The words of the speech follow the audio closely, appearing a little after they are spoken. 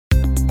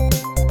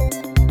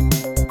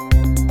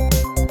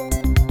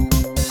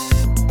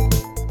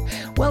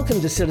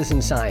Welcome to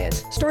Citizen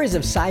Science, stories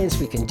of science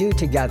we can do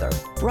together,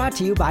 brought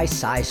to you by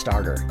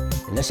SciStarter.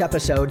 In this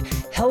episode,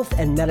 health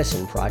and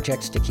medicine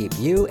projects to keep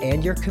you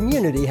and your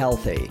community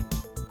healthy.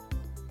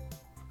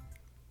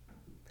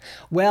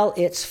 Well,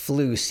 it's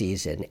flu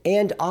season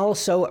and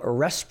also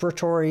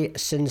respiratory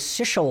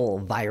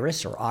syncytial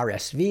virus, or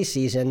RSV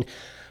season,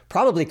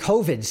 probably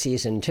COVID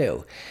season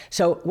too.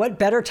 So what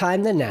better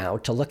time than now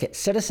to look at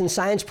citizen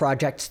science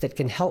projects that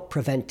can help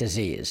prevent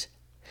disease?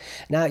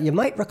 Now, you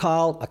might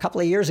recall a couple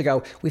of years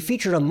ago, we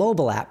featured a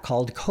mobile app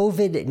called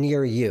COVID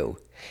Near You.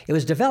 It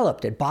was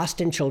developed at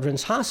Boston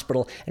Children's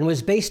Hospital and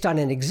was based on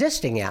an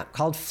existing app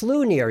called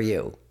Flu Near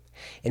You.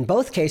 In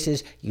both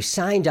cases, you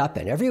signed up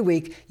and every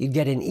week you'd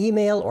get an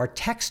email or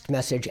text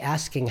message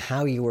asking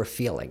how you were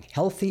feeling,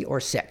 healthy or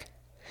sick.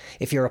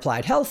 If you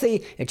replied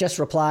healthy, it just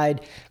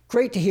replied,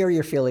 "Great to hear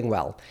you're feeling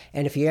well."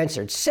 And if you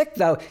answered sick,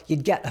 though,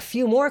 you'd get a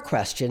few more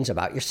questions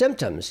about your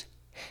symptoms.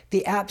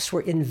 The apps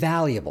were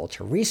invaluable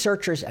to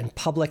researchers and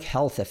public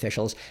health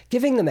officials,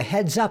 giving them a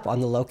heads up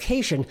on the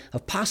location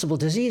of possible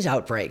disease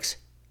outbreaks.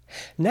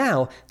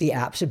 Now, the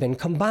apps have been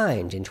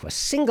combined into a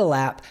single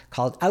app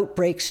called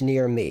Outbreaks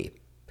Near Me.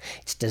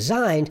 It's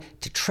designed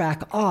to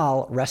track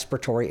all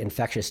respiratory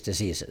infectious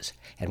diseases.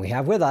 And we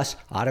have with us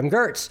Autumn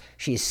Gertz.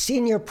 She's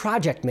Senior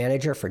Project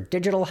Manager for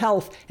Digital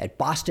Health at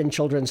Boston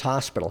Children's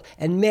Hospital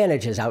and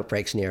manages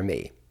Outbreaks Near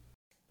Me.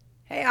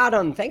 Hey,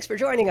 Autumn, thanks for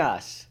joining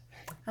us.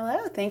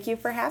 Hello, thank you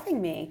for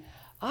having me.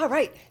 All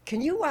right,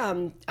 can you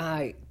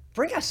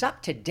bring us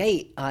up to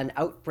date on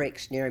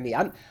Outbreaks Near Me?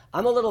 I'm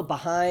a little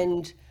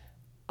behind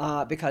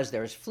because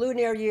there's Flu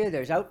Near You,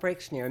 there's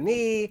Outbreaks Near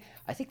Me.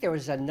 I think there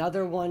was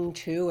another one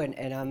too,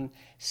 and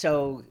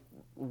so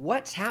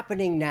what's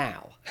happening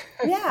now?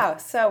 Yeah,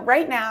 so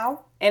right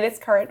now, in its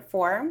current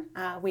form,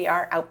 we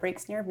are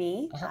Outbreaks Near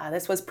Me.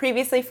 This was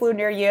previously Flu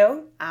Near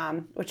You,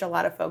 which a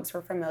lot of folks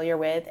were familiar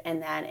with,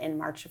 and then in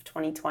March of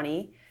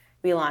 2020,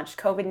 we launched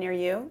COVID Near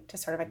You to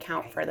sort of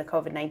account for the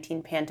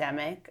COVID-19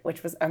 pandemic,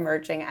 which was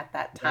emerging at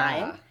that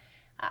time.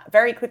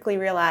 Very quickly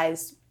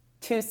realized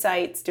two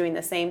sites doing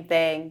the same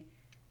thing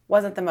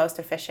wasn't the most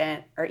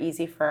efficient or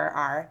easy for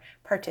our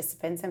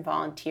participants and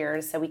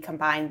volunteers, so we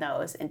combined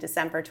those in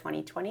December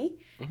 2020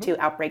 to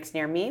Outbreaks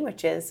Near Me,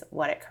 which is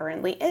what it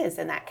currently is,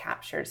 and that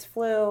captures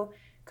flu,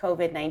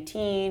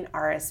 COVID-19,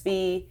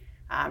 RSV,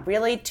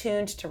 really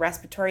tuned to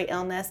respiratory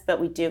illness, but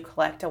we do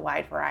collect a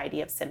wide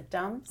variety of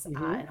symptoms and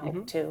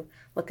hope to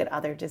look at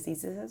other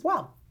diseases as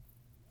well.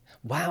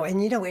 Wow,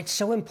 and it's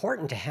so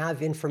important to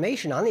have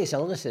information on these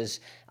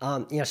illnesses,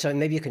 so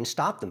maybe you can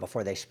stop them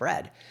before they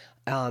spread.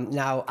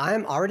 Now,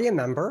 I'm already a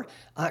member.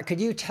 Could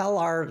you tell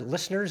our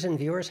listeners and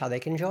viewers how they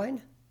can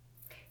join?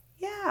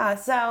 Yeah,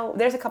 so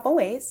there's a couple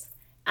ways.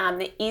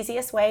 The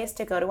easiest way is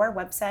to go to our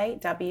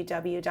website,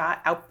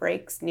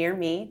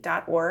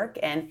 www.outbreaksnearme.org,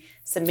 and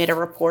submit a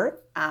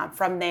report.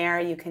 From there,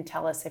 you can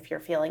tell us if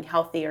you're feeling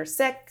healthy or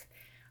sick.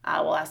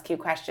 We'll ask you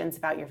questions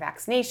about your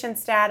vaccination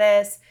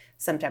status,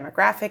 some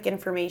demographic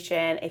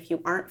information. If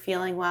you aren't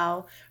feeling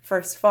well,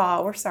 first of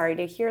all, we're sorry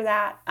to hear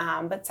that.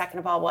 But second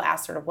of all, we'll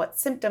ask sort of what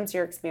symptoms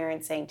you're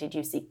experiencing. Did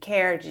you seek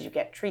care? Did you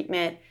get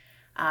treatment?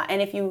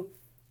 And if you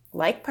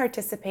like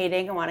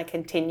participating and want to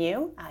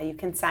continue, you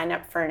can sign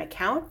up for an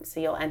account. So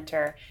you'll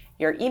enter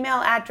your email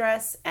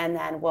address, and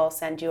then we'll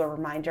send you a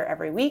reminder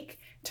every week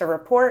to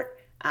report,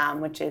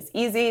 which is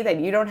easy,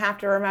 that you don't have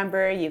to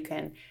remember. You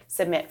can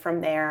submit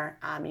from there.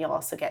 You'll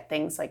also get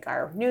things like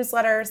our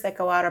newsletters that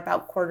go out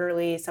about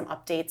quarterly, some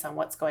updates on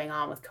what's going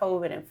on with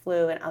COVID and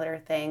flu and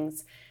other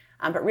things.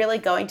 But really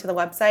going to the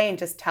website and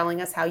just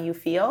telling us how you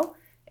feel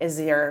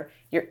is your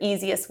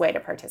easiest way to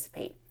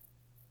participate.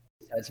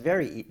 It's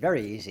very,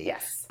 very easy.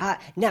 Yes.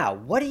 Now,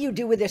 what do you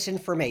do with this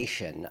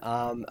information?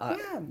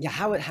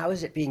 How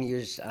is it being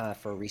used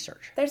for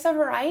research? There's a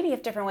variety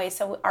of different ways.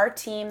 So our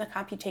team, the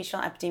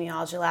Computational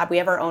Epidemiology Lab, we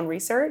have our own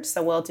research.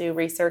 So we'll do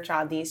research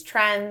on these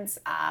trends.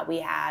 We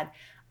had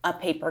a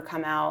paper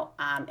come out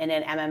in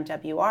an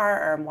MMWR,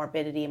 or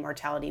Morbidity and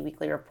Mortality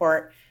Weekly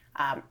Report,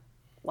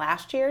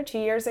 last year, 2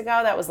 years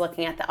ago, that was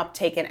looking at the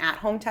uptake in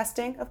at-home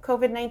testing of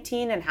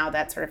COVID-19 and how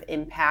that sort of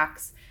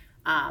impacts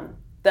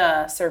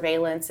the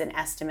surveillance and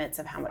estimates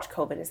of how much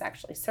COVID is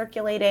actually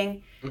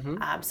circulating.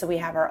 So we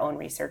have our own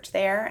research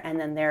there. And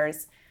then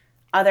there's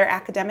other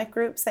academic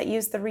groups that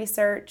use the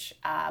research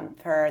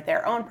for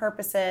their own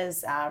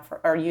purposes,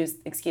 use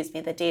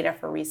the data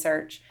for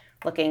research,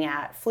 looking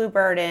at flu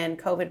burden,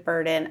 COVID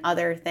burden,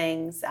 other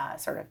things,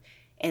 sort of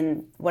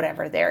in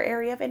whatever their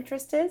area of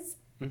interest is.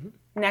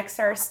 Next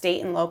are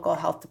state and local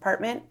health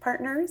department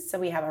partners. So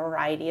we have a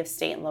variety of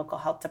state and local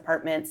health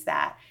departments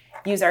that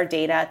use our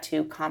data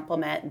to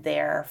complement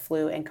their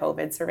flu and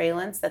COVID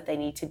surveillance that they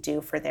need to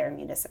do for their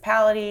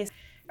municipalities.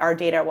 Our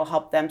data will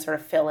help them sort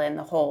of fill in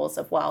the holes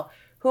of,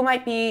 who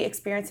might be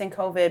experiencing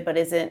COVID but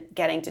isn't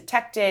getting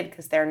detected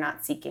because they're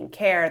not seeking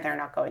care, they're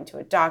not going to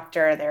a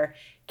doctor, their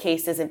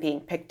case isn't being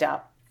picked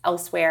up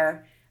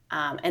elsewhere.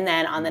 And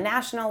then on the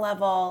national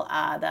level,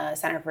 the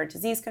Center for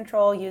Disease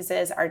Control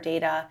uses our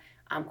data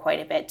quite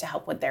a bit to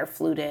help with their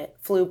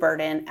flu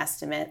burden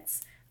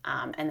estimates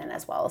and then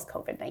as well as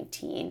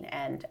COVID-19.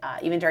 And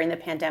even during the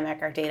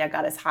pandemic, our data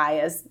got as high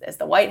as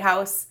the White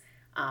House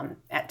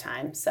at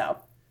times. So,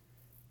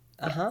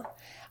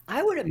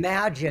 I would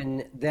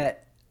imagine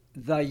that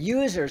the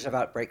users of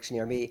Outbreaks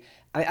Near Me,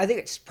 I think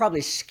it's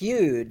probably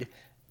skewed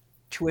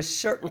to a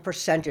certain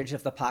percentage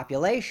of the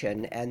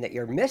population, and that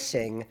you're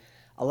missing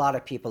a lot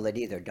of people that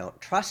either don't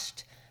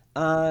trust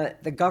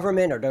the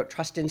government or don't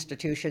trust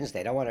institutions.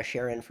 They don't want to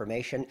share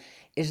information.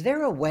 Is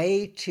there a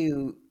way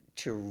to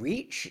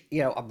reach,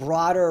 a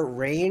broader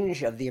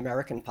range of the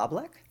American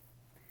public?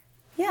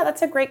 Yeah,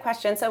 that's a great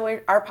question. So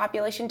our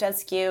population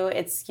does skew.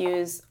 It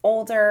skews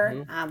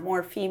older,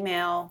 more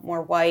female,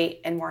 more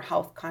white, and more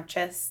health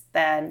conscious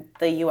than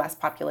the U.S.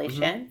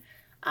 population.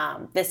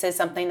 This is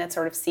something that's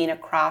sort of seen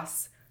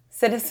across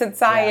citizen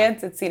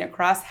science. It's seen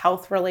across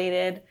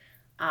health-related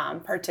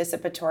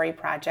participatory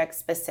projects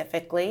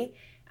specifically.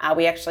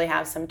 We actually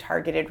have some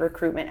targeted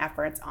recruitment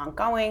efforts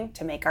ongoing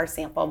to make our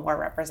sample more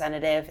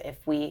representative.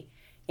 If we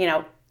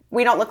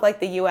don't look like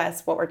the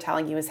U.S., what we're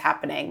telling you is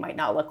happening might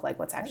not look like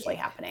what's actually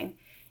happening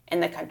in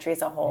the country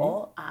as a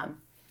whole.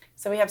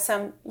 So we have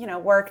some,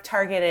 work,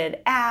 targeted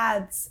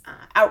ads,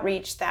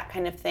 outreach, that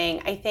kind of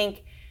thing. I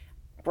think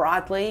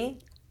broadly,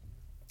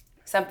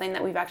 something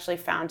that we've actually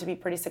found to be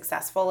pretty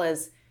successful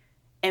is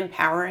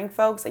empowering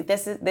folks. Like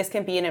this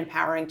can be an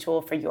empowering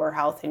tool for your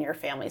health and your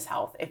family's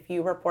health. If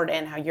you report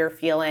in how you're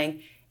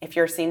feeling, if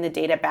you're seeing the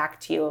data back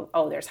to you,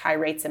 there's high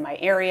rates in my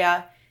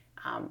area.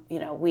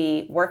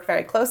 We work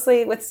very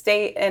closely with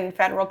state and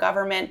federal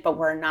government, but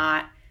we're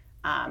not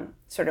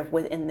sort of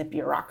within the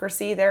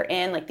bureaucracy they're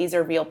in. Like these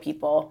are real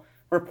people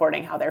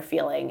reporting how they're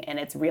feeling, and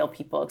it's real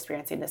people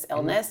experiencing this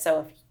illness.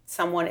 So if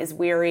someone is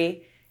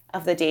weary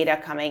of the data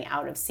coming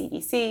out of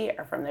CDC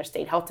or from their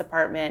state health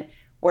department,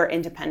 we're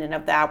independent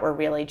of that. We're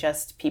really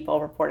just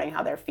people reporting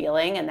how they're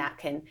feeling, and that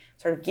can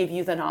sort of give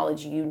you the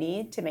knowledge you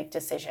need to make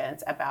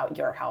decisions about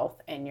your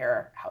health and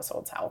your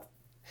household's health.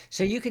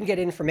 So you can get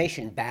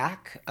information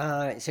back.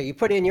 So you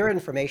put in your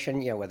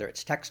information, whether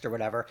it's text or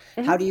whatever.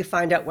 How do you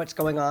find out what's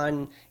going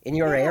on in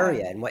your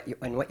area and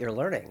what you're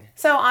learning?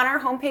 So on our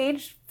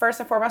homepage,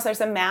 first and foremost,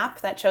 there's a map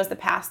that shows the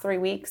past 3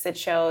 weeks. It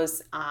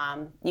shows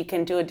you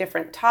can do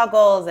different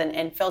toggles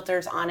and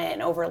filters on it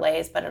and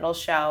overlays, but it'll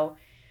show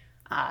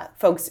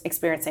folks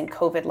experiencing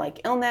COVID-like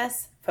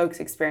illness, folks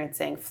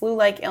experiencing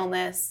flu-like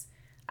illness,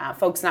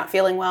 folks not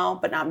feeling well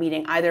but not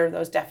meeting either of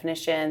those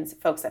definitions,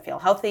 folks that feel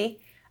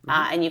healthy.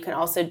 And you can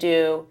also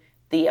do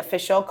the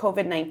official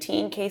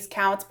COVID-19 case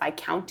counts by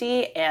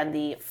county and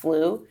the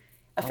flu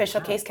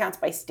official case counts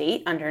by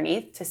state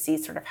underneath to see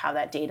sort of how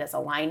that data is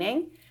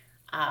aligning.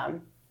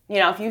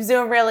 If you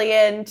zoom really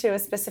into a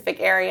specific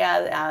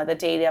area, the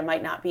data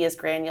might not be as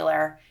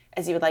granular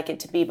as you would like it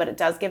to be, but it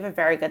does give a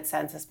very good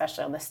sense,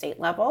 especially on the state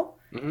level,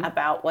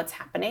 about what's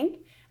happening.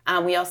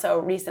 We also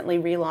recently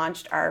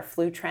relaunched our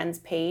flu trends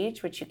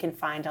page, which you can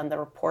find on the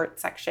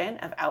report section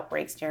of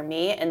Outbreaks Near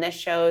Me. And this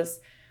shows,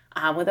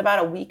 with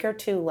about a week or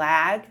two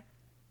lag,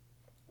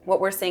 what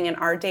we're seeing in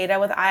our data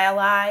with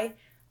ILI,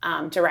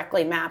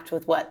 directly mapped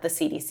with what the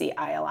CDC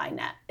ILI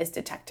net is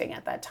detecting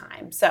at that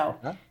time. So.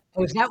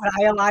 Oh, is that what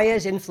ILI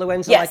is?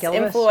 Influenza-like illness?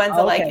 Yes,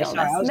 influenza-like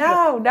illness.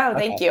 No,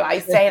 thank you. I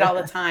say it all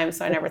the time,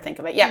 so I never think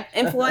of it. Yeah,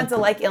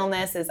 influenza-like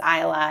illness is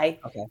ILI.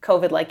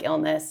 COVID-like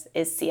illness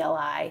is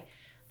CLI.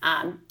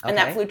 And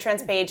that flu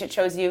trends page, it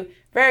shows you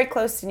very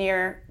close to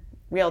near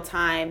real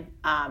time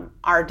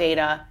our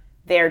data,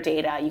 their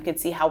data. You can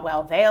see how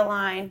well they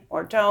align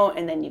or don't,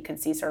 and then you can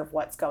see sort of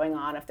what's going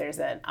on if there's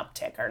an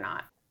uptick or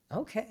not.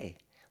 Okay.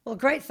 Well,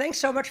 great. Thanks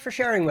so much for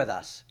sharing with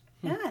us.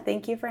 Yeah,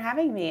 thank you for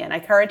having me. And I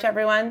encourage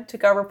everyone to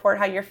go report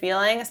how you're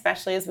feeling,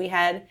 especially as we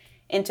head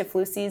into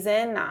flu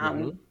season.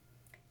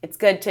 It's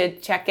good to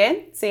check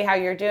in, see how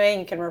you're doing.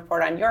 You can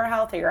report on your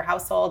health or your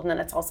household, and then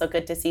it's also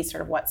good to see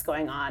sort of what's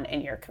going on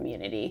in your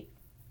community.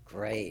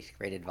 Great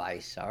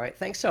advice. All right,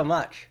 thanks so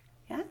much.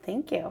 Yeah,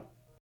 thank you.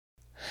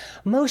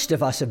 Most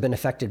of us have been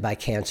affected by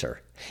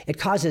cancer. It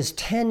causes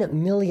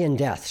 10 million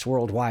deaths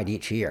worldwide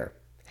each year.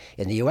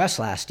 In the U.S.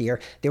 last year,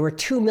 there were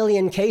 2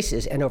 million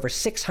cases and over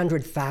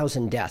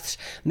 600,000 deaths,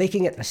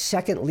 making it the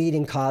second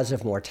leading cause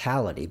of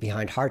mortality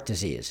behind heart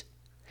disease.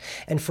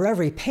 And for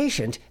every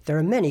patient, there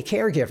are many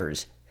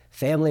caregivers,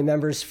 family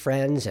members,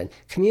 friends, and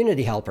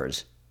community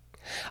helpers.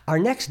 Our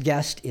next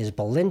guest is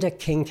Belinda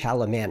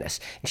King-Kalamanis.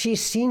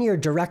 She's Senior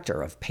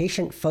Director of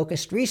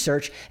Patient-Focused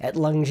Research at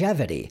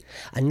Lungevity,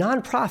 a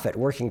nonprofit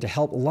working to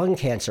help lung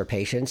cancer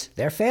patients,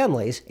 their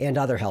families, and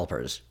other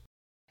helpers.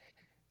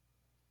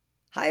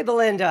 Hi,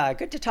 Belinda.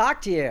 Good to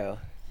talk to you.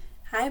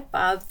 Hi,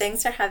 Bob.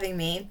 Thanks for having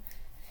me.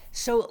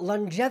 So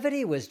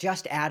Lungevity was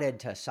just added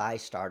to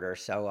SciStarter,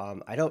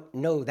 so I don't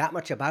know that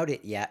much about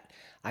it yet.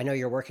 I know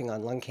you're working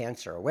on lung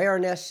cancer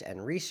awareness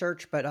and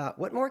research, but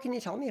what more can you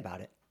tell me about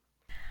it?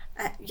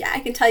 I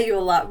can tell you a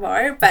lot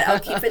more, but I'll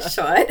keep it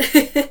short.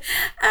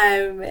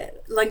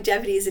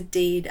 Lungevity is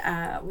indeed,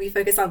 we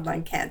focus on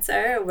lung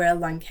cancer. We're a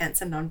lung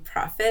cancer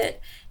nonprofit,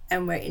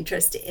 and we're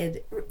interested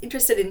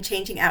in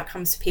changing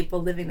outcomes for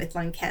people living with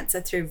lung cancer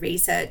through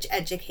research,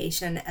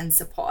 education, and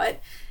support.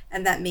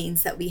 And that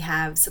means that we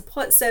have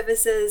support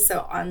services, so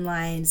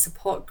online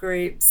support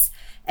groups,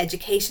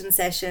 education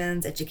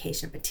sessions,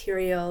 education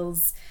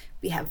materials.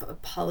 We have a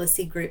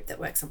policy group that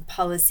works on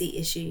policy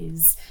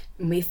issues,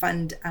 and we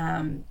fund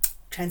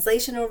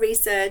translational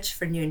research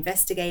for new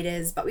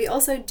investigators, but we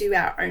also do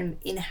our own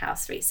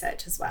in-house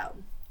research as well.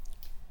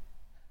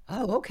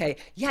 Oh, okay.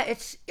 Yeah,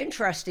 it's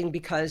interesting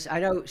because I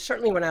know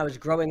certainly when I was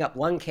growing up,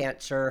 lung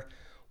cancer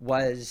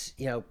was,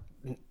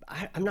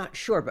 I'm not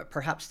sure, but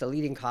perhaps the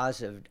leading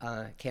cause of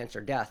cancer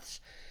deaths.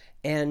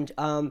 And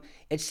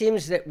it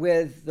seems that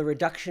with the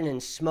reduction in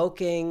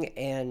smoking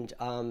and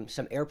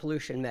some air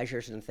pollution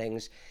measures and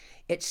things,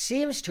 it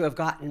seems to have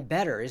gotten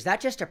better. Is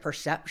that just a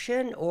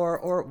perception,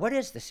 or what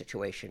is the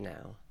situation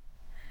now?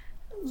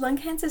 Lung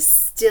cancer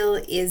still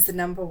is the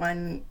number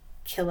one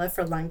killer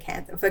for lung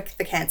cancer, for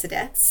the cancer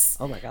deaths.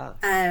 Oh my God.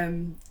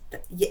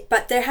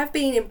 But there have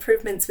been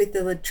improvements with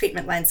the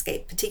treatment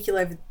landscape,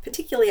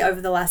 particularly over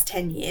the last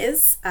 10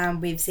 years.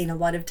 We've seen a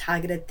lot of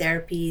targeted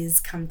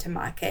therapies come to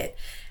market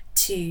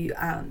to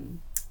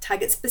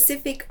target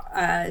specific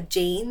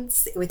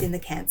genes within the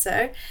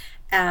cancer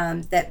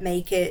that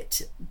make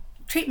it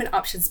treatment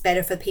options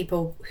better for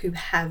people who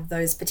have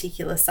those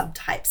particular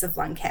subtypes of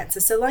lung cancer.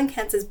 So lung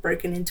cancer is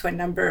broken into a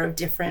number of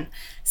different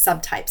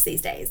subtypes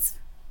these days.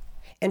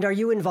 And are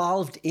you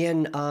involved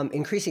in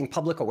increasing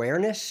public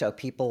awareness so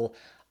people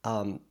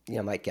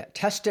might get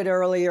tested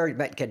earlier,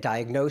 might get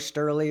diagnosed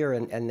earlier,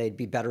 and they'd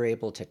be better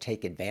able to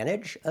take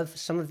advantage of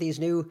some of these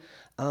new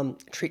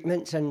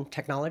treatments and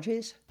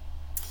technologies?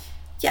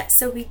 Yeah,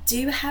 so we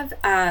do have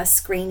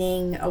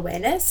screening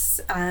awareness.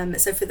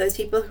 So for those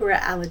people who are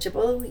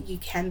eligible, you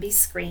can be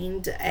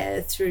screened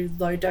through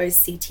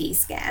low-dose CT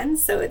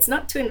scans. So it's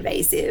not too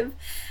invasive.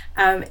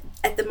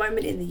 At the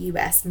moment in the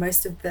US,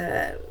 most of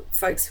the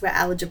folks who are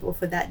eligible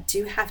for that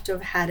do have to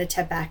have had a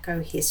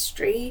tobacco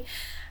history.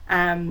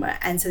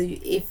 And so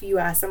if you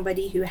are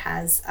somebody who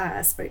has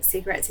smoked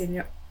cigarettes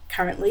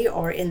currently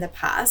or in the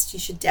past, you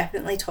should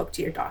definitely talk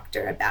to your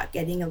doctor about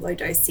getting a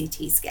low-dose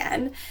CT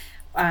scan.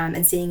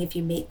 And seeing if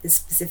you meet the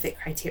specific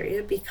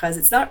criteria, because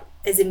it's not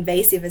as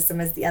invasive as some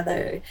of the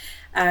other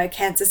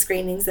cancer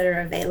screenings that are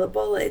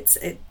available.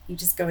 You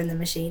just go in the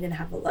machine and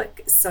have a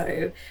look.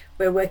 So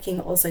we're working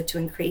also to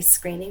increase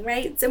screening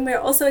rates, and we're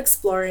also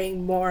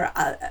exploring more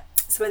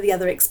some of the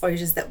other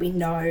exposures that we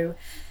know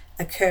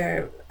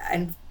occur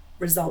and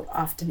result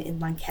often in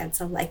lung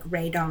cancer, like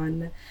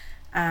radon,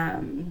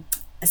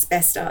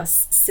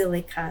 asbestos,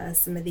 silica,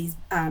 some of these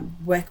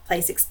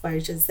workplace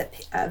exposures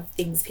of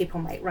things people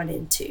might run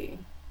into.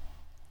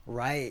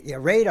 Right. Yeah,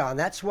 radon.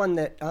 That's one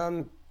that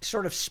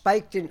sort of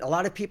spiked in. A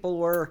lot of people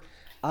were,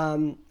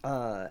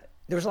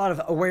 there was a lot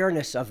of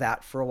awareness of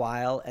that for a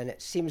while, and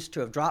it seems to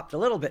have dropped a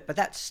little bit, but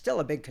that's still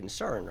a big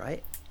concern,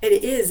 right?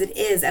 It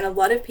is. And a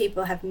lot of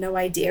people have no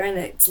idea, and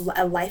it's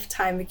a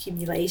lifetime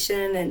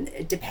accumulation, and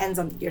it depends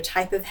on your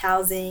type of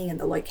housing and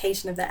the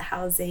location of that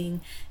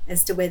housing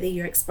as to whether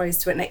you're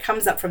exposed to it. And it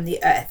comes up from the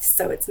earth,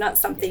 so it's not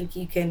something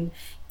you can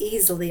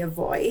easily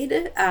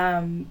avoid.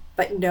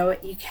 But no,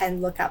 you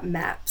can look up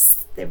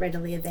maps. They're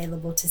readily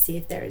available to see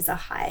if there is a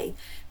high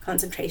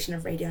concentration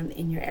of radon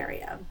in your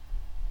area.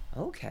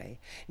 Okay.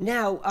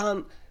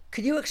 Now,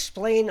 could you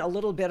explain a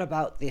little bit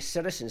about the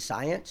citizen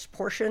science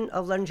portion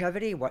of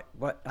longevity, what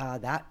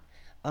that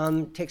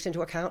takes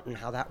into account and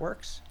how that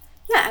works?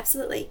 Yeah,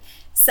 absolutely.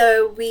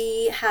 So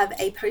we have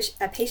a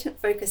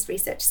patient-focused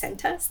research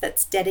center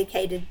that's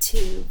dedicated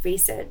to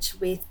research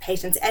with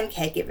patients and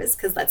caregivers,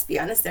 because let's be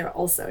honest, they're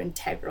also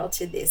integral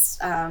to this,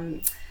 how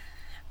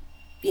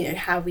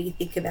we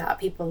think about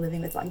people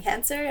living with lung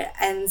cancer.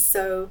 And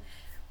so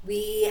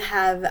we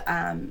have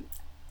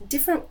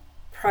different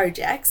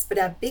projects, but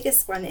our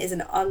biggest one is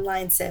an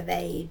online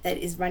survey that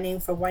is running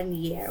for 1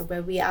 year,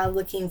 where we are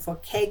looking for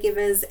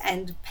caregivers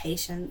and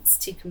patients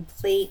to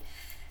complete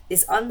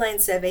this online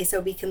survey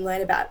so we can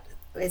learn about,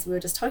 as we were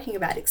just talking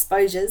about,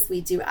 exposures. We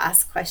do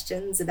ask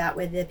questions about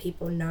whether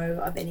people know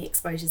of any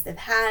exposures they've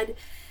had,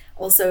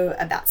 also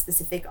about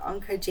specific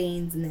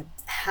oncogenes and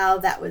how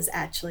that was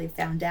actually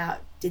found out.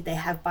 Did they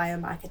have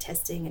biomarker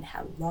testing, and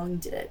how long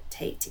did it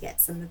take to get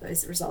some of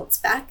those results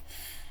back?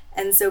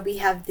 And so we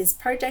have this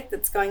project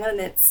that's going on, and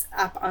it's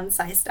up on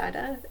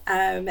SciStarter,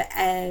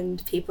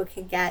 and people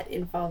can get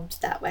involved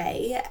that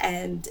way.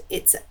 And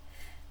it's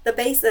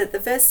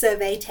the first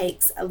survey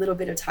takes a little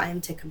bit of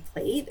time to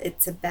complete.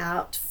 It's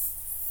about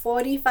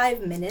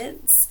 45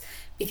 minutes,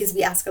 because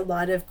we ask a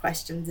lot of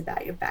questions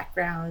about your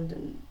background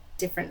and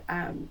different,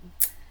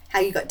 how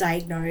you got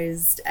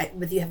diagnosed,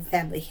 whether you have a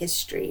family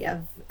history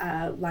of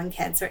lung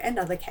cancer and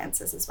other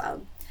cancers as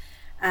well.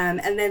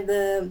 And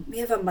then we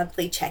have a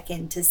monthly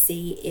check-in to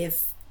see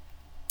if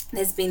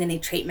there's been any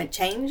treatment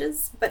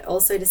changes, but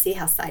also to see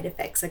how side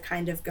effects are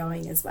kind of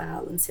going as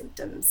well, and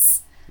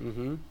symptoms.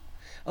 Mm-hmm.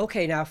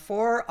 Okay, now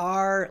for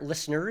our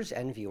listeners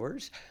and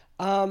viewers,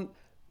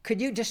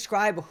 could you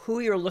describe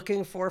who you're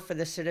looking for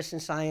the citizen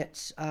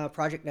science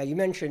project? Now, you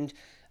mentioned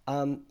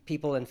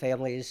people and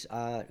families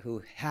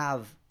who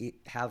have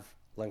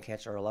lung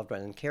cancer or loved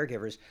ones and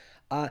caregivers.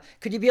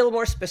 Could you be a little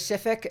more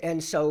specific?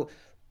 And so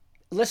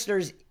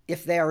listeners,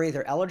 if they are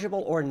either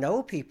eligible or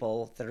know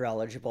people that are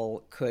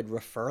eligible, could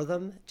refer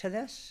them to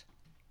this?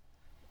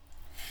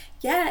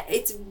 Yeah,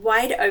 it's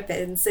wide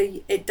open.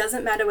 So it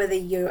doesn't matter whether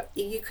you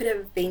could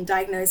have been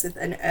diagnosed with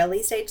an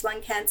early stage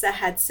lung cancer,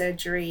 had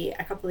surgery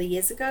a couple of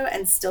years ago,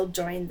 and still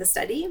joined the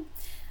study.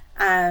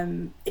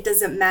 It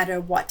doesn't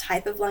matter what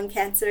type of lung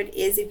cancer it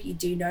is. If you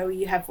do know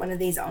you have one of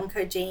these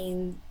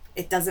oncogenes,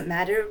 it doesn't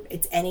matter.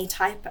 It's any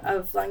type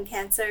of lung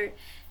cancer.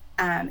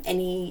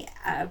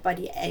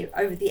 Anybody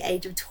over the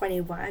age of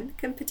 21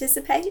 can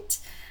participate.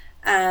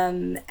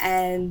 And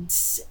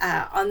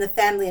on the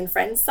family and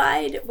friends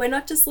side, we're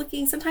not just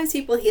looking, sometimes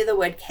people hear the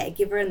word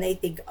caregiver and they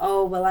think,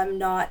 oh, well, I'm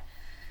not,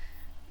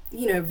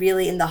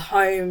 really in the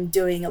home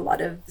doing a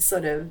lot of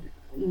sort of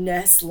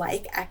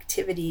nurse-like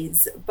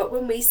activities. But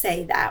when we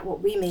say that,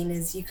 what we mean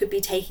is you could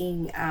be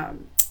taking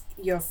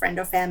your friend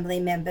or family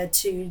member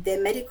to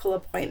their medical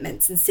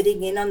appointments and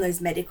sitting in on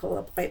those medical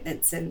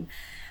appointments and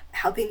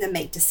helping them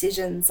make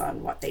decisions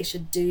on what they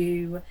should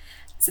do.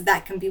 So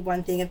that can be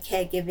one thing of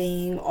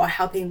caregiving, or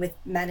helping with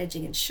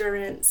managing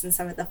insurance and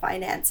some of the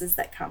finances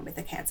that come with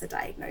a cancer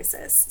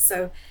diagnosis.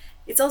 So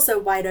it's also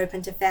wide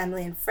open to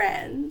family and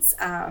friends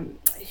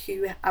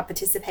who are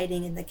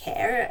participating in the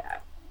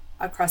care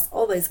across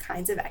all those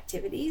kinds of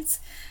activities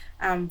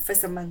for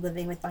someone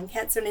living with lung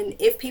cancer. And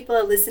if people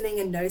are listening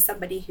and know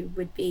somebody who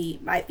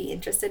might be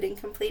interested in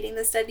completing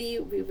the study,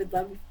 we would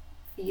love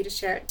for you to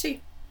share it too.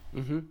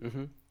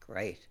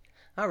 Great.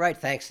 All right,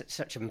 thanks. It's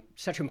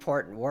such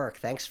important work.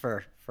 Thanks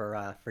for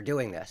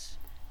doing this.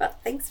 Well,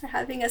 thanks for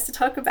having us to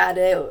talk about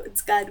it.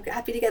 It's good.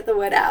 Happy to get the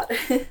word out.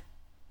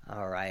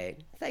 All right.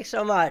 Thanks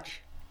so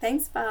much.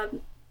 Thanks,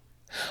 Bob.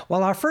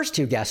 While our first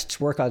two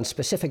guests work on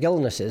specific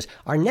illnesses,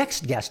 our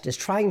next guest is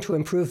trying to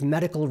improve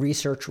medical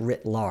research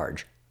writ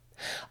large.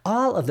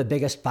 All of the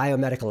biggest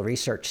biomedical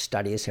research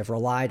studies have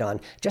relied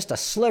on just a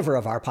sliver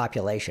of our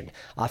population,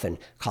 often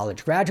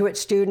college graduate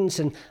students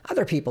and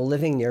other people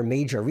living near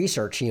major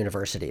research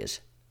universities.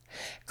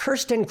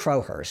 Kirsten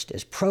Crowhurst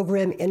is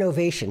Program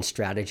Innovation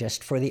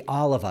Strategist for the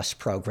All of Us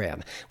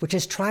program, which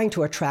is trying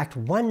to attract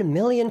 1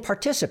 million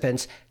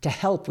participants to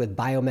help with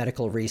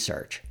biomedical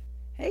research.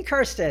 Hey,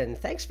 Kirsten,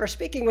 thanks for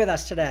speaking with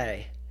us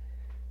today.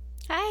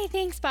 Hi,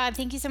 thanks, Bob.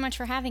 Thank you so much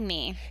for having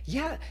me.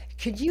 Yeah,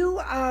 could you...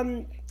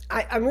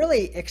 I'm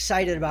really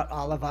excited about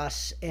All of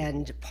Us,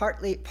 and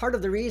part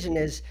of the reason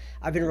is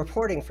I've been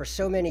reporting for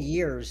so many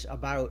years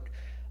about,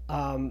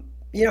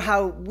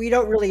 how we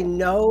don't really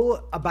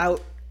know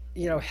about,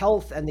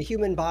 health and the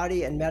human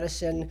body and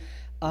medicine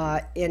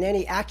in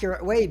any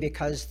accurate way,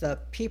 because the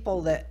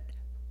people that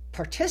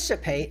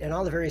participate in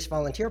all the various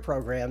volunteer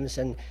programs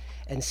and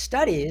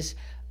studies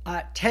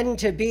tend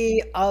to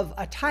be of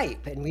a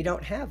type, and we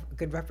don't have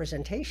good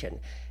representation.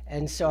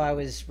 And so I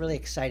was really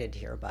excited to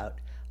hear about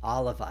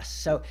All of Us.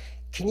 So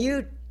can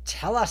you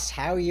tell us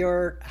how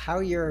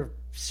you're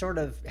sort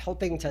of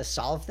helping to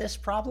solve this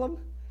problem?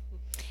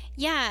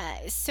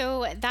 Yeah,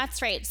 so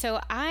that's right. So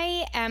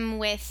I am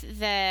with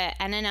the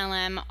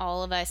NNLM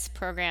All of Us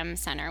Program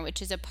Center,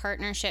 which is a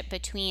partnership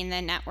between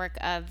the network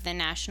of the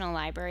National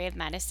Library of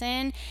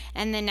Medicine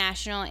and the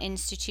National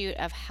Institute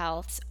of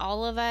Health's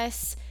All of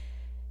Us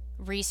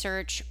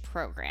Research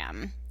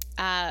Program.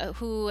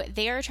 Who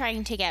they are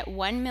trying to get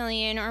 1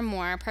 million or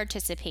more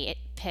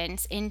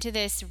participants into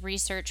this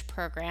research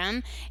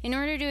program in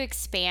order to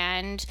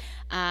expand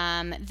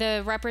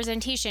the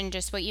representation,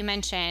 just what you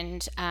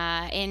mentioned,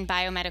 in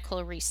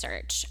biomedical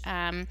research.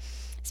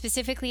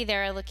 Specifically,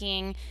 they're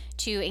looking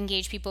to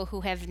engage people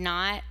who have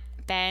not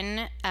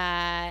been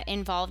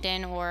involved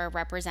in or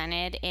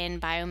represented in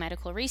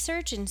biomedical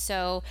research. And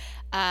so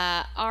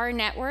our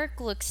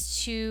network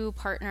looks to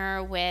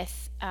partner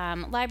with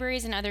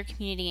libraries and other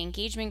community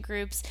engagement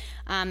groups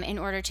in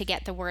order to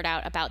get the word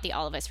out about the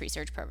All of Us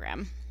research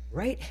program.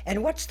 Right.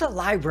 And what's the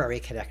library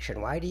connection?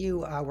 Why do you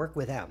work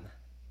with them?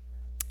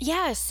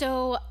 Yeah,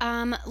 so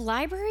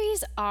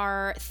libraries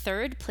are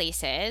third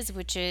places,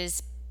 which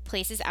is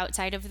places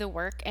outside of the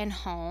work and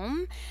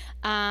home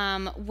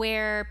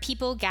where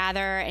people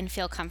gather and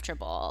feel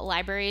comfortable.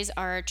 Libraries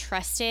are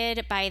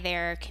trusted by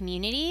their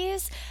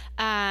communities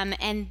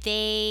and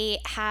they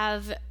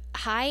have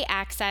high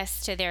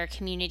access to their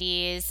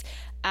communities.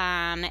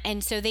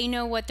 And so they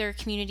know what their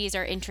communities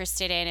are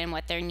interested in and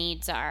what their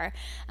needs are.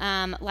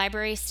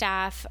 Library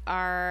staff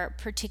are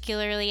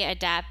particularly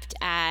adept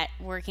at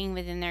working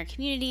within their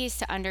communities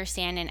to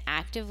understand and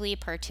actively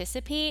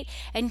participate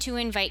and to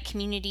invite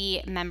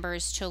community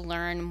members to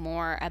learn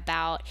more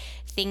about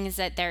things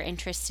that they're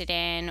interested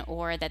in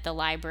or that the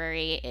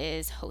library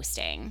is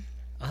hosting.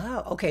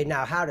 Oh, okay.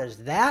 Now, how does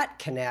that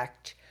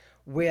connect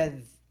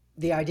with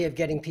the idea of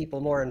getting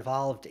people more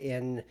involved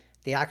in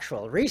the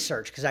actual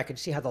research? Because I could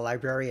see how the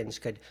librarians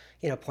could,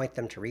 point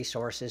them to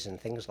resources and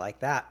things like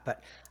that.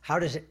 But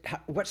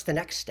what's the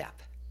next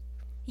step?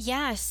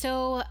 Yeah,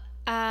 so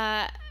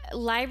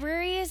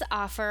libraries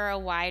offer a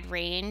wide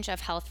range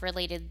of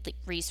health-related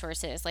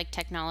resources like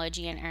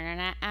technology and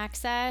internet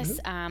access.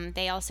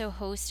 They also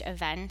host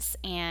events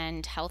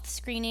and health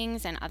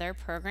screenings and other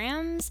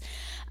programs.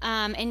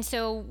 And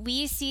so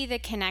we see the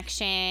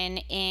connection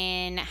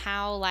in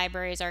how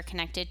libraries are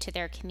connected to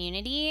their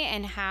community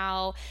and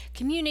how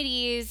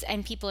communities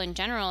and people in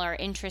general are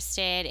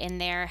interested in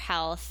their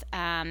health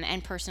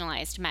and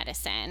personalized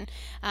medicine.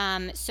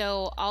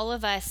 So all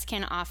of us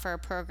can offer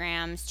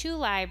programs to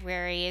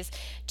libraries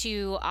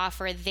to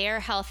offer their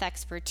health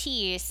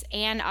expertise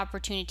and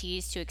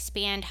opportunities to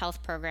expand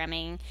health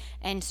programming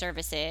and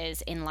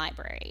services in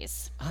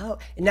libraries. Oh,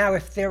 now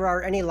if there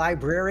are any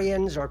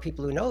librarians or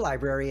people who know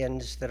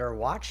librarians that are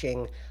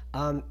watching,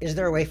 is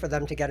there a way for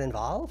them to get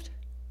involved?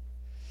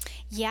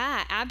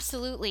 Yeah,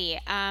 absolutely.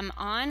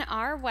 On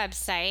our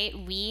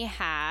website, we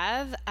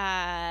have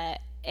an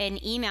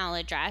email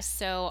address.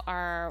 So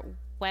our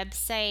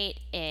website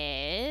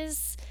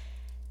is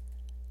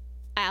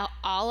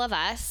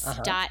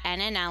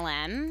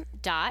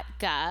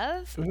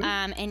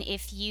allofus.nnlm.gov. And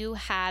if you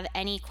have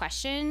any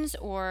questions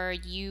or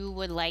you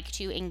would like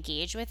to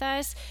engage with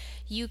us,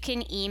 you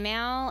can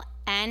email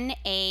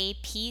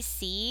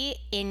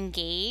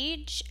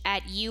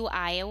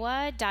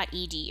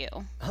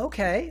napcengage@uiowa.edu.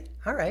 Okay,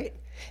 all right.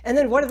 And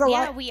then what are the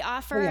we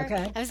offer,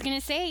 I was going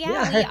to say,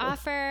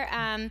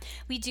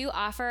 we do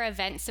offer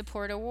event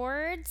support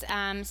awards.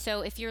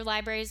 So if your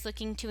library is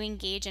looking to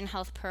engage in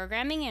health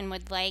programming and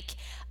would like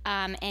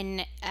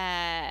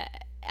a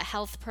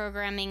health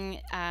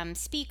programming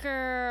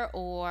speaker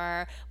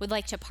or would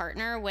like to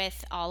partner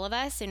with all of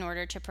us in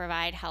order to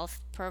provide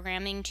health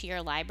programming to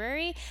your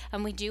library,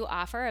 we do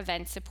offer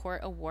event support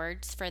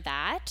awards for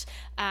that.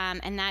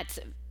 And that's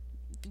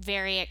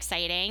very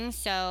exciting.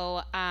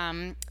 So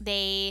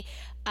they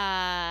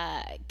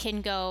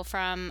can go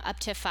from up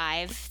to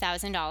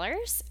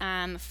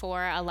 $5,000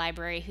 for a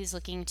library who's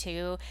looking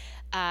to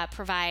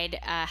provide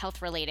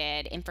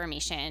health-related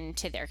information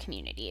to their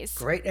communities.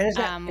 Great. And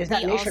is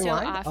that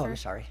nationwide? I'm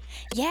sorry.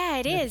 Yeah,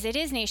 it is. It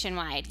is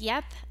nationwide.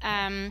 Yep.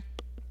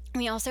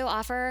 We also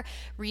offer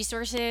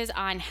resources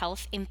on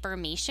health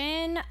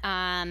information,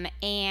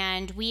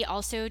 and we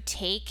also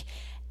take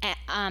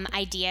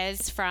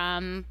ideas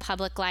from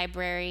public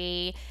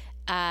library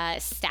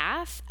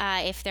staff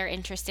if they're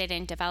interested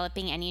in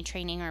developing any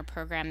training or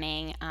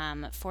programming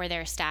for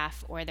their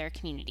staff or their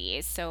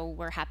communities. So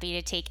we're happy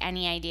to take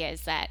any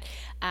ideas that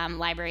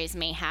libraries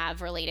may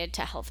have related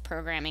to health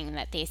programming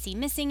that they see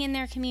missing in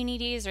their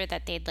communities or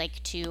that they'd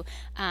like to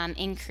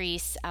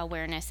increase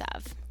awareness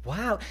of.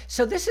 Wow.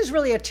 So this is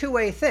really a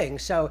two-way thing.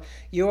 So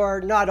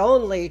you're not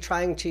only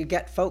trying to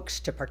get folks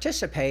to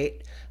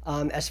participate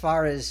as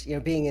far as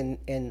being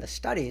in the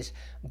studies,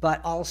 but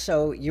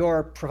also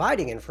you're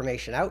providing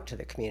information out to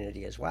the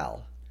community as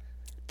well.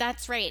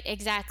 That's right,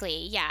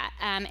 exactly. Yeah.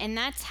 And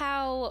that's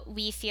how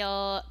we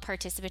feel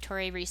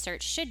participatory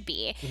research should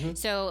be.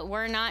 So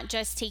we're not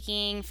just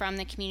taking from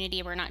the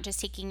community, we're not just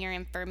taking your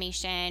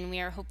information,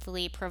 we are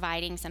hopefully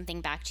providing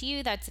something back to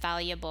you that's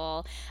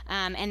valuable.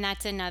 And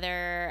that's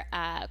another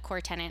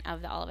core tenet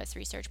of the All of Us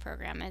research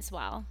program as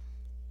well.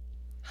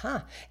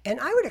 And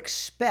I would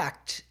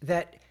expect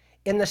that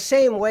in the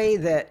same way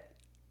that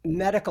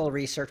medical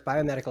research,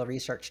 biomedical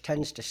research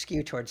tends to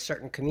skew towards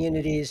certain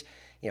communities,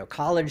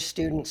 college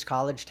students,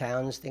 college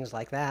towns, things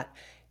like that,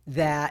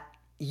 that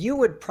you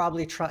would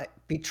probably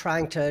be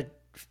trying to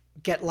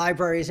get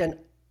libraries in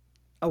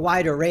a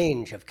wider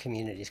range of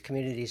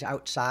communities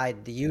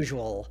outside the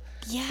usual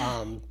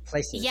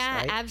places. Yeah,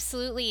 right?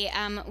 Absolutely.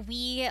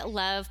 We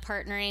love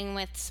partnering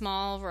with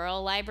small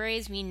rural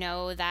libraries. We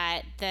know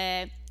that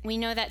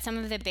some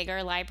of the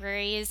bigger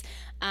libraries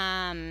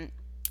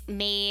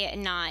may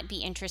not be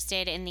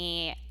interested in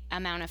the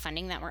amount of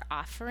funding that we're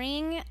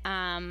offering,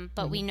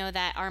 but we know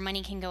that our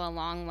money can go a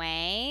long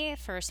way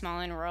for small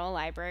and rural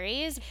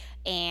libraries,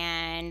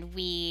 and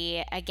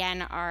we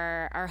again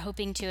are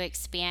hoping to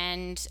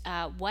expand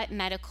what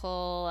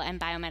medical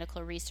and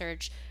biomedical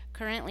research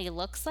currently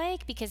looks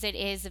like, because it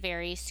is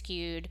very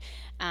skewed,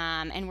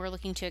 and we're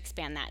looking to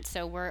expand that.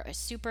 So we're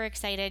super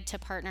excited to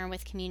partner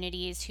with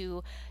communities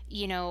who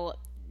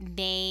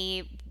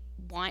may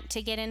want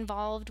to get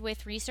involved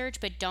with research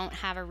but don't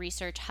have a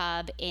research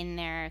hub in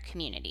their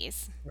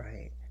communities.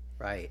 Right.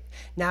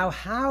 Now,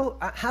 how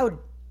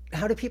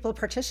do people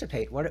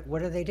participate? What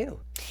do they do?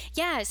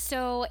 Yeah,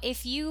 so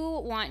if you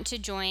want to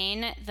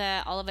join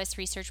the All of Us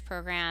research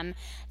program,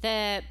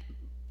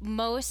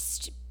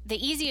 the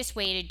easiest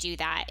way to do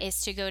that is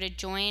to go to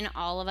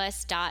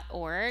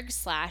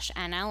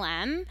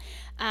joinallofus.org/NLM,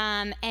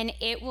 and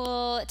it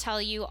will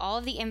tell you all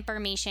of the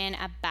information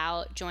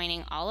about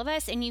joining All of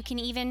Us, and you can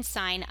even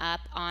sign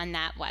up on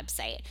that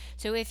website.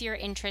 So if you're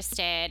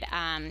interested,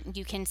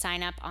 you can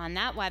sign up on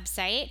that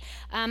website.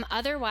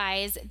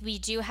 Otherwise, we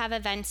do have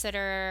events that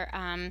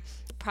are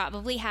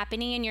probably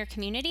happening in your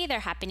community. They're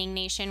happening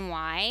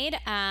nationwide,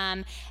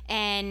 and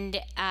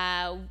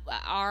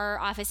our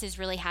office is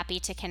really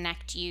happy to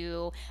connect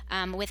you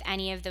with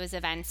any of those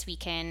events. We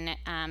can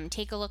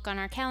take a look on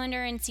our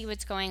calendar and see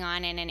what's going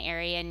on in an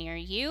area near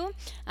you, you.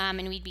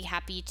 And we'd be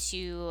happy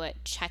to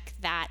check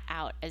that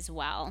out as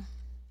well.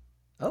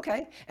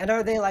 Okay. And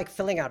are they like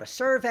filling out a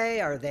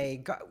survey?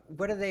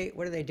 What are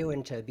they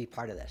doing to be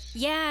part of this?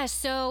 Yeah.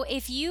 So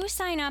if you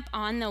sign up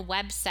on the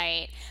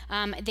website,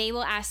 they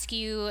will ask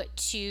you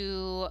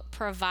to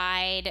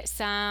provide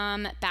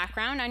some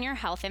background on your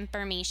health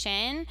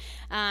information.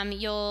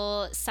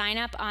 You'll sign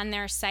up on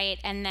their site,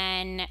 and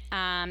then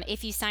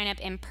if you sign up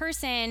in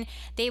person,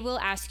 they will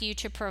ask you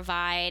to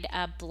provide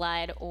a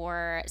blood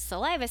or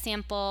saliva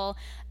sample,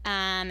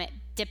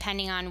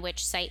 depending on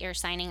which site you're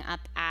signing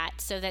up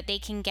at, so that they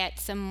can get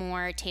some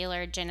more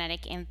tailored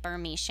genetic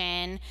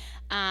information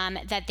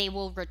that they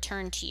will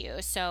return to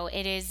you. So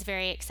it is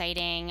very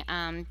exciting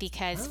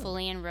because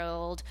fully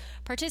enrolled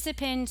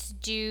participants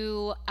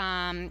who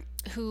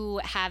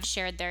have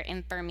shared their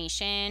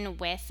information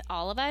with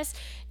all of us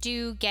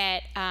do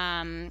get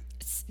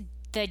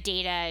the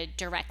data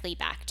directly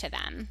back to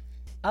them.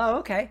 Oh,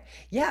 okay.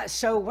 Yeah.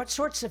 So what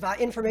sorts of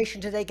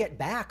information do they get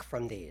back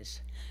from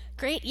these?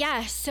 Great.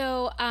 Yeah.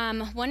 So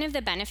one of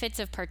the benefits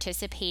of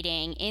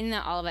participating in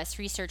the All of Us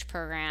research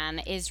program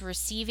is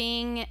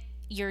receiving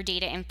your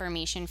data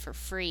information for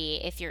free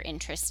if you're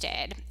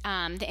interested.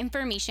 The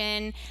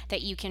information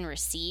that you can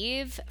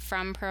receive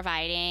from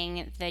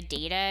providing the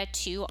data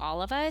to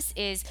all of us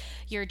is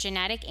your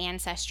genetic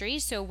ancestry,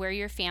 so where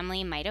your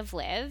family might have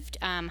lived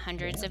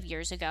hundreds of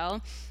years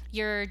ago,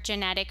 your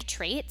genetic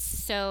traits,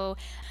 so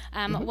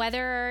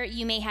whether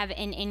you may have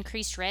an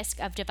increased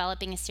risk of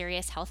developing a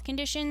serious health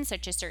condition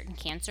such as certain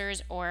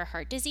cancers or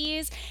heart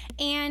disease,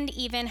 and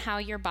even how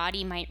your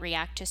body might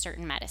react to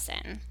certain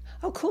medicine.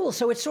 Oh, cool.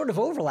 So it sort of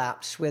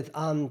overlaps with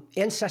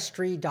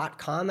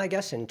Ancestry.com, I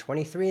guess, and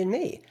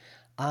 23andMe,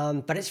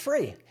 but it's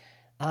free.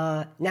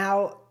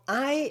 Now,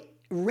 I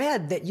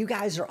read that you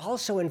guys are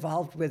also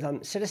involved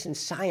with Citizen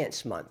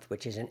Science Month,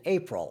 which is in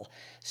April.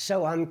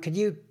 So could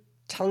you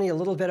tell me a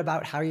little bit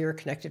about how you're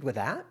connected with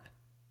that?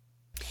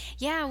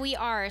 Yeah, we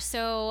are.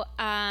 So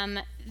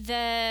our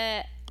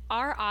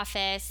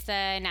office,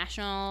 the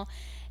National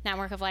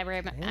Network of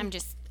Libraries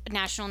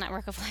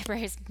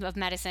of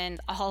Medicine,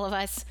 All of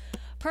Us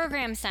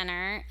Program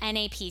Center,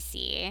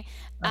 NAPC.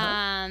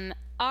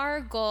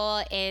 Our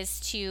goal is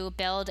to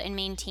build and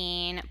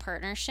maintain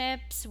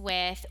partnerships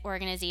with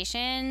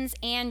organizations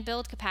and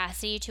build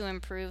capacity to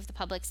improve the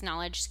public's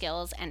knowledge,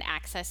 skills, and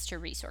access to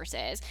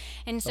resources.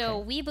 And so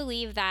we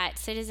believe that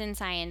Citizen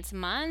Science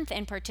Month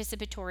and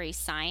participatory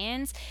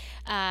science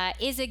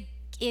is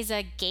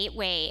a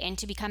gateway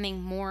into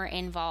becoming more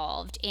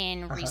involved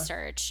in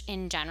research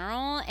in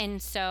general.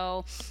 And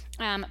so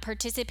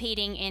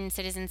participating in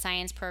citizen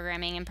science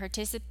programming and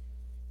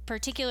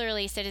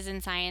particularly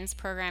citizen science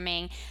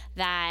programming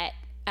that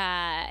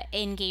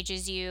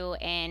engages you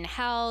in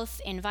health,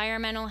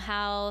 environmental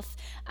health,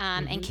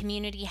 and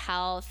community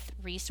health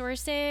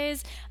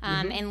resources,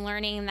 and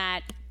learning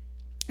that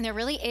there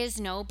really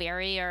is no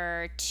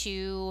barrier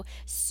to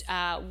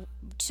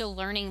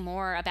learning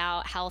more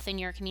about health in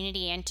your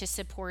community and to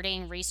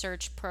supporting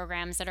research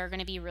programs that are going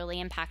to be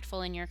really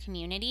impactful in your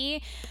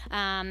community.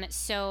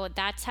 So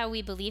that's how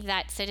we believe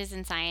that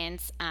citizen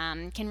science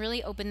can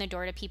really open the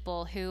door to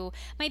people who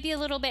might be a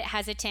little bit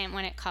hesitant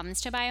when it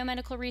comes to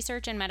biomedical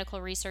research and medical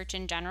research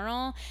in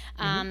general,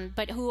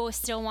 but who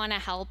still want to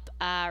help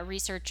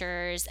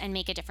researchers and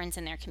make a difference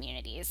in their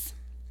communities.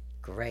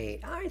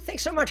 Great. All right.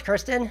 Thanks so much,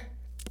 Kirsten.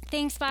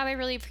 Thanks, Bob. I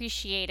really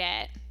appreciate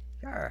it.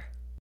 Sure.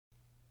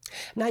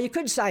 Now, you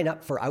could sign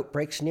up for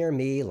Outbreaks Near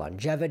Me,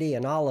 Longevity,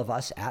 and All of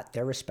Us at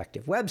their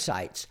respective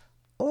websites.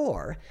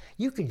 Or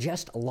you could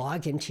just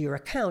log into your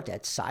account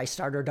at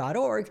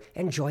SciStarter.org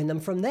and join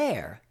them from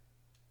there.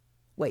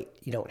 Wait,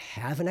 you don't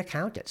have an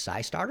account at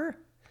SciStarter?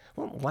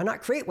 Well, why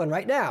not create one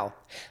right now?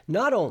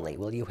 Not only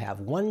will you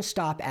have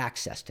one-stop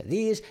access to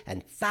these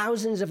and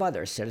thousands of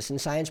other citizen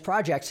science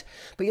projects,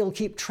 but you'll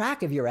keep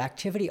track of your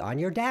activity on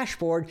your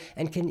dashboard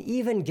and can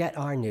even get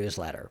our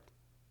newsletter.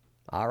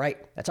 All right,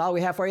 that's all we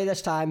have for you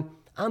this time.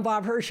 I'm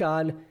Bob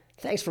Hirshon.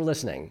 Thanks for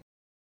listening.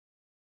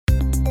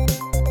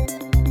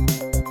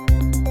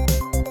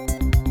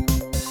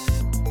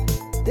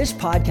 This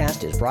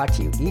podcast is brought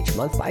to you each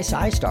month by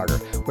SciStarter,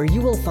 where you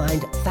will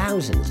find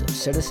thousands of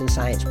citizen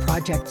science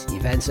projects,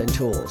 events, and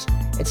tools.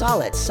 It's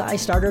all at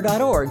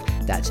SciStarter.org.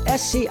 That's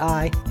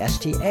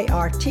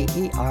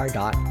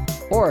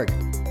SciStarter.org.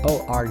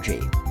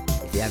 O-R-G.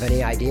 If you have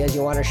any ideas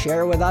you want to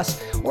share with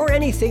us, or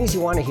any things you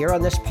want to hear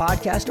on this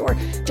podcast, or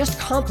just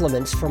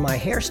compliments for my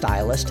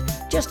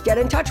hairstylist, just get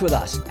in touch with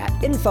us at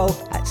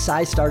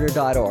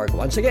info@SciStarter.org.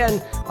 Once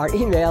again, our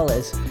email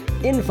is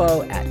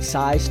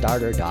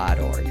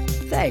info@SciStarter.org.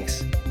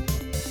 Thanks.